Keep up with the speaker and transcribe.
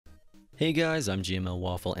Hey guys, I'm GML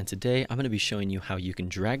Waffle, and today I'm going to be showing you how you can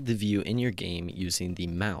drag the view in your game using the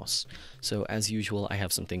mouse. So as usual, I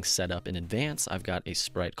have some things set up in advance. I've got a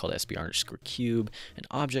sprite called SBR_cube, an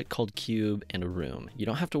object called cube, and a room. You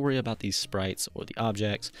don't have to worry about these sprites or the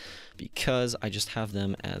objects because I just have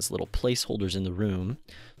them as little placeholders in the room.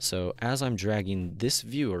 So as I'm dragging this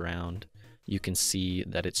view around, you can see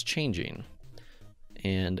that it's changing.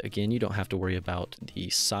 And again, you don't have to worry about the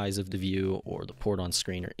size of the view or the port on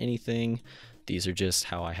screen or anything. These are just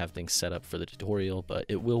how I have things set up for the tutorial, but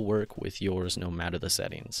it will work with yours no matter the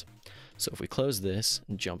settings. So if we close this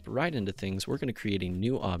and jump right into things, we're going to create a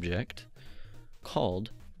new object called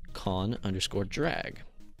con_drag.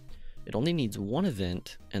 It only needs one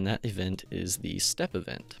event, and that event is the step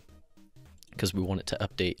event, because we want it to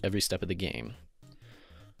update every step of the game.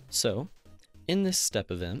 So in this step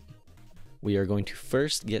event, we are going to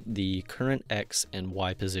first get the current X and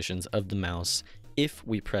Y positions of the mouse if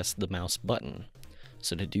we press the mouse button.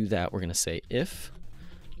 So to do that, we're going to say if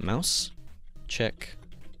mouse check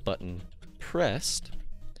button pressed,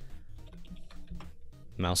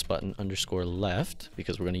 mouse button underscore left,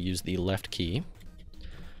 because we're going to use the left key.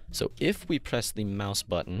 So if we press the mouse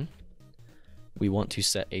button, we want to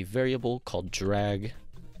set a variable called drag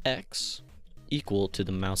X equal to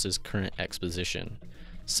the mouse's current X position.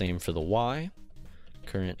 Same for the Y,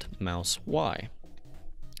 current mouse Y.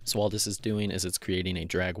 So all this is doing is it's creating a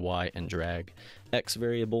drag Y and drag X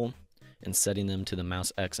variable and setting them to the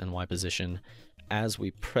mouse X and Y position as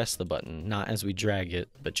we press the button, not as we drag it,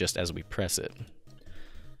 but just as we press it.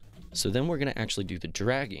 So then we're going to actually do the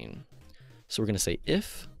dragging. So we're going to say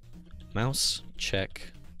if mouse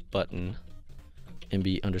check button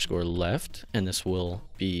MB underscore left, and this will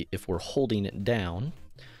be if we're holding it down.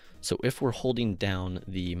 So if we're holding down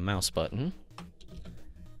the mouse button,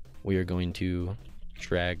 we are going to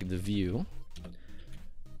drag the view.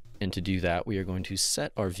 And to do that, we are going to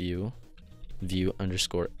set our view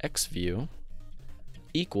underscore X view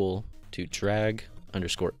equal to drag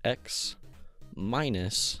underscore X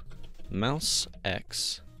minus mouse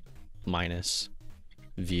X minus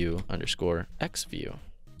view underscore X view.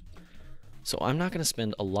 So I'm not going to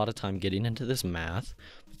spend a lot of time getting into this math.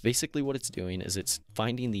 Basically what it's doing is it's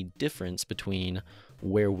finding the difference between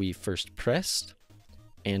where we first pressed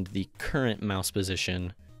and the current mouse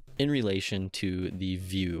position in relation to the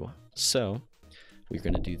view. So we're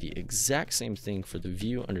going to do the exact same thing for the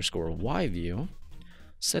view underscore Y view,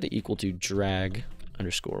 set it equal to drag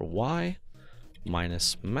underscore Y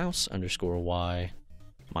minus mouse underscore Y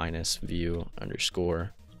minus view underscore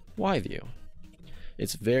Y view.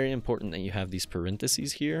 It's very important that you have these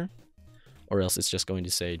parentheses here, or else it's just going to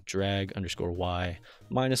say drag underscore Y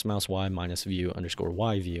minus mouse Y minus view underscore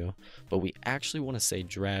Y view. But we actually want to say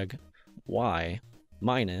drag Y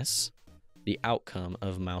minus the outcome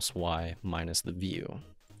of mouse Y minus the view.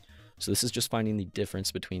 So this is just finding the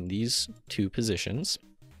difference between these two positions.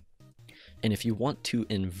 And if you want to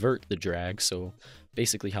invert the drag, so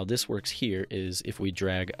basically how this works here is if we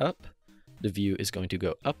drag up, the view is going to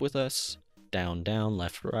go up with us, down, down,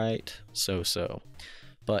 left, right, so.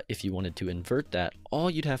 But if you wanted to invert that,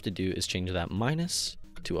 all you'd have to do is change that minus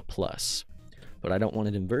to a plus. But I don't want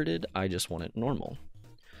it inverted, I just want it normal.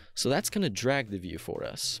 So that's going to drag the view for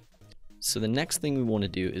us. So the next thing we want to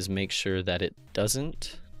do is make sure that it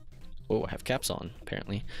doesn't, oh, I have caps on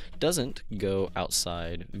apparently, doesn't go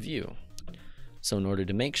outside view. So in order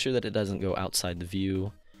to make sure that it doesn't go outside the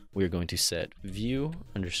view, we're going to set view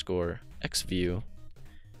underscore X view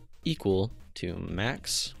equal to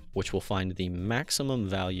max, which will find the maximum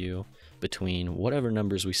value between whatever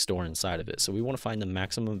numbers we store inside of it. So we want to find the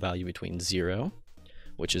maximum value between 0,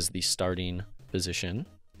 which is the starting position,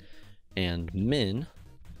 and min,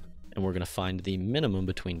 and we're going to find the minimum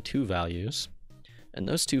between two values. And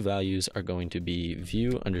those two values are going to be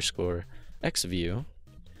view underscore X view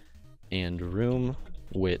and room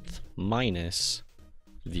width minus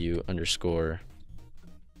view underscore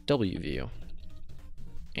W view.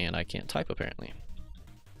 And I can't type apparently.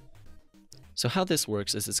 So how this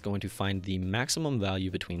works is it's going to find the maximum value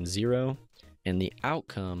between 0 and the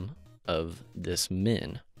outcome of this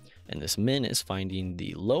min. And this min is finding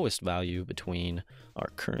the lowest value between our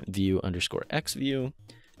current view underscore X view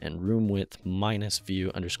and room width minus view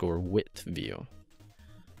underscore width view.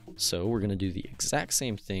 So we're going to do the exact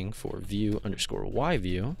same thing for view underscore Y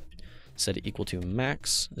view, set it equal to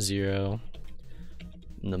max 0,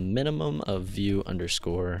 and the minimum of view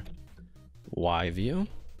underscore Y view,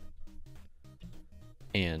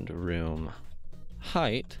 and room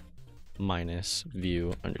height minus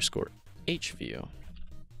view underscore H view.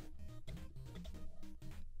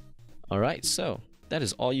 All right, so that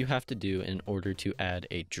is all you have to do in order to add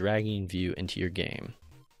a dragging view into your game.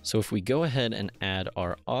 So if we go ahead and add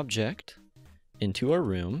our object into our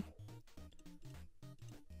room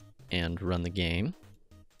and run the game,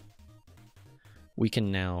 we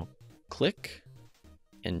can now click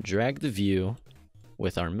and drag the view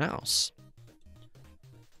with our mouse.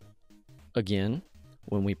 Again,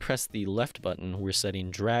 when we press the left button, we're setting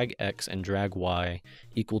drag X and drag Y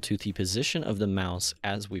equal to the position of the mouse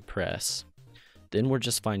as we press. Then we're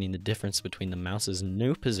just finding the difference between the mouse's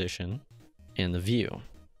new position and the view.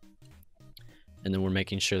 And then we're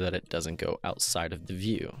making sure that it doesn't go outside of the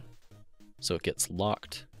view. So it gets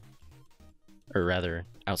locked, or rather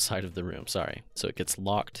outside of the room, sorry. So it gets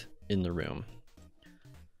locked in the room.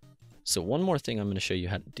 So one more thing I'm going to show you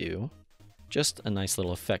how to do, just a nice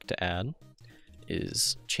little effect to add,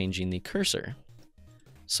 is changing the cursor.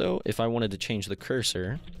 So if I wanted to change the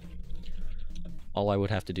cursor, all I would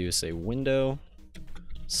have to do is say window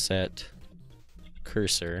set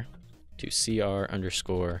cursor to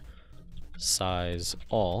CR_size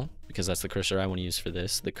all, because that's the cursor I want to use for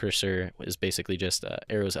this. The cursor is basically just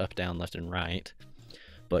arrows up, down, left, and right.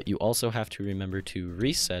 But you also have to remember to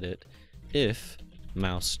reset it if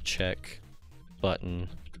mouse check button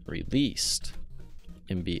released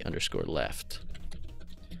MB_left.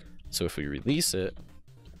 So if we release it,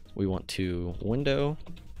 we want to window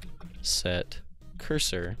set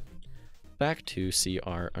cursor back to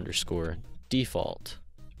CR_default,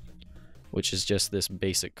 which is just this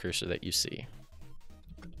basic cursor that you see.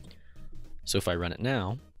 So if I run it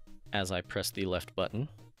now, as I press the left button,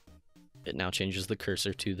 it now changes the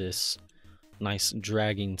cursor to this nice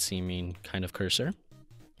dragging seeming kind of cursor.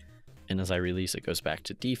 And as I release, it goes back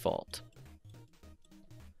to default.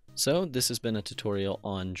 So this has been a tutorial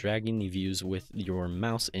on dragging the views with your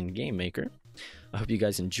mouse in GameMaker. I hope you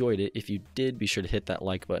guys enjoyed it. If you did, be sure to hit that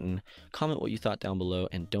like button, comment what you thought down below,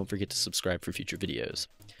 and don't forget to subscribe for future videos.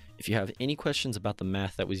 If you have any questions about the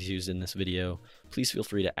math that was used in this video, please feel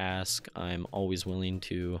free to ask. I'm always willing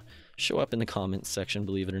to show up in the comments section,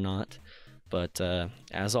 believe it or not. But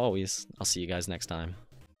as always, I'll see you guys next time.